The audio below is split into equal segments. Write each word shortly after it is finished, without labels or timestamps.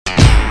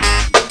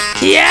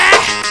Yeah,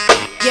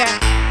 Yeah.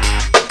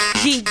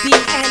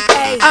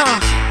 GDNA.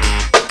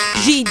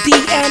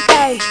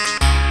 GDNA.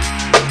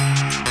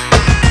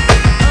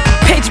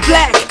 pitch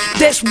black.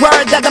 This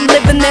word that I'm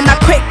living in, I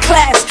quit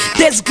class.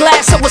 This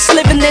glass I was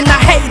living in,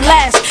 I hate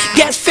last.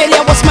 Guess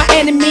failure was my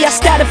enemy, I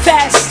started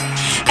fast.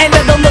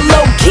 Ended on the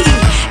low key,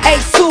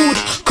 ate food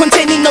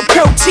containing no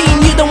protein.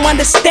 You don't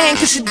understand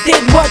cause you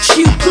did what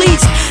you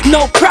please.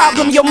 No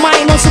problem, your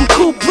mind on some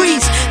cool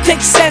breeze.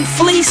 Ticks and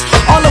fleas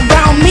all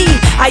around me.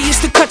 I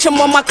used to cut them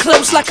on my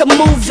clothes like a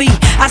movie.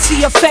 I see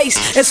your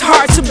face, it's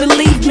hard to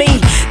believe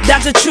me.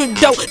 That's the truth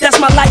though, that's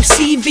my life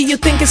CV. You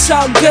think it's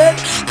all good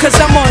cause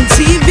I'm on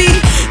TV?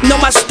 Know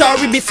my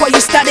story before you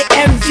started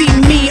envy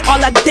me.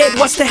 All I did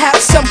was to have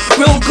some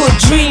real good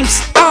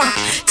dreams.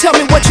 Tell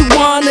me what you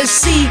wanna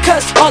see,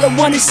 cause all I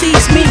wanna see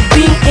is me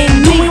being in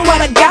me. Doing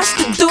what I got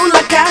to do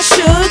like I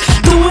should.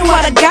 Doing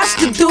what I got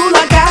to do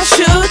like I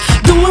should.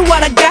 Doing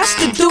what I got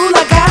to do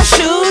like I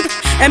should.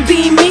 And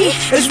being me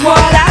is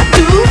what I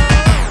do.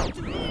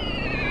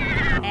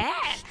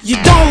 You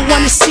don't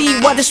wanna see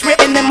what is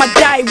written in my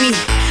diary.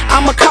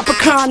 I'm a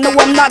Capricorn, no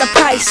I'm not a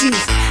Pisces.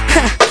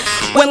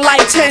 When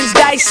life turns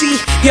dicey,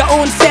 your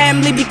own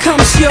family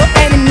becomes your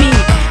enemy.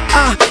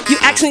 You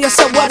asking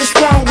yourself what is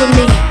wrong with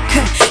me.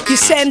 You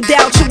send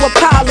out your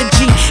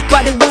apology,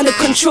 but they wanna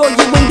control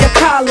you in their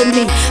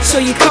colony. So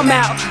you come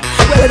out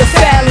with a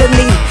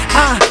felony.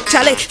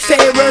 Charlie,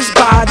 Pharaohs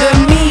bother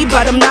me,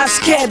 but I'm not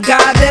scared,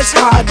 God that's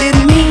harder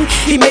than me.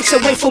 He makes a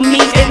way for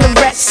me in the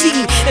Red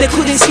Sea. They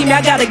couldn't see me,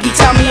 I got a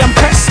guitar, me I'm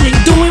Presley.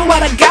 Doing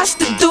what I got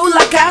to do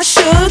like I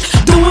should.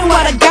 Doing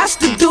what I got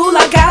to do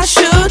like I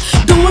should.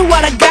 Doing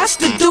what I got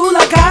to do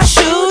like I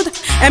should.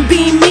 And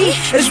being me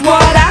is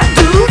what I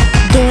do.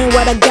 Doing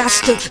what I got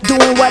to,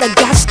 doing what I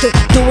got to,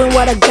 doing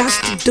what I got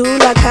to do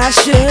like I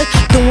should.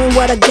 Doing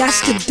what I got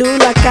to do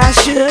like I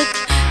should.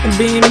 And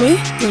being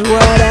me is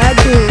what I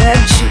do.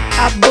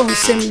 I boom,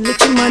 send me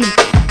little money.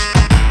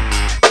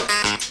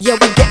 Yeah,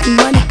 we getting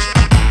money.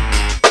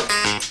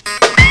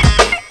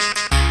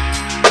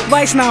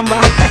 Voice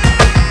number.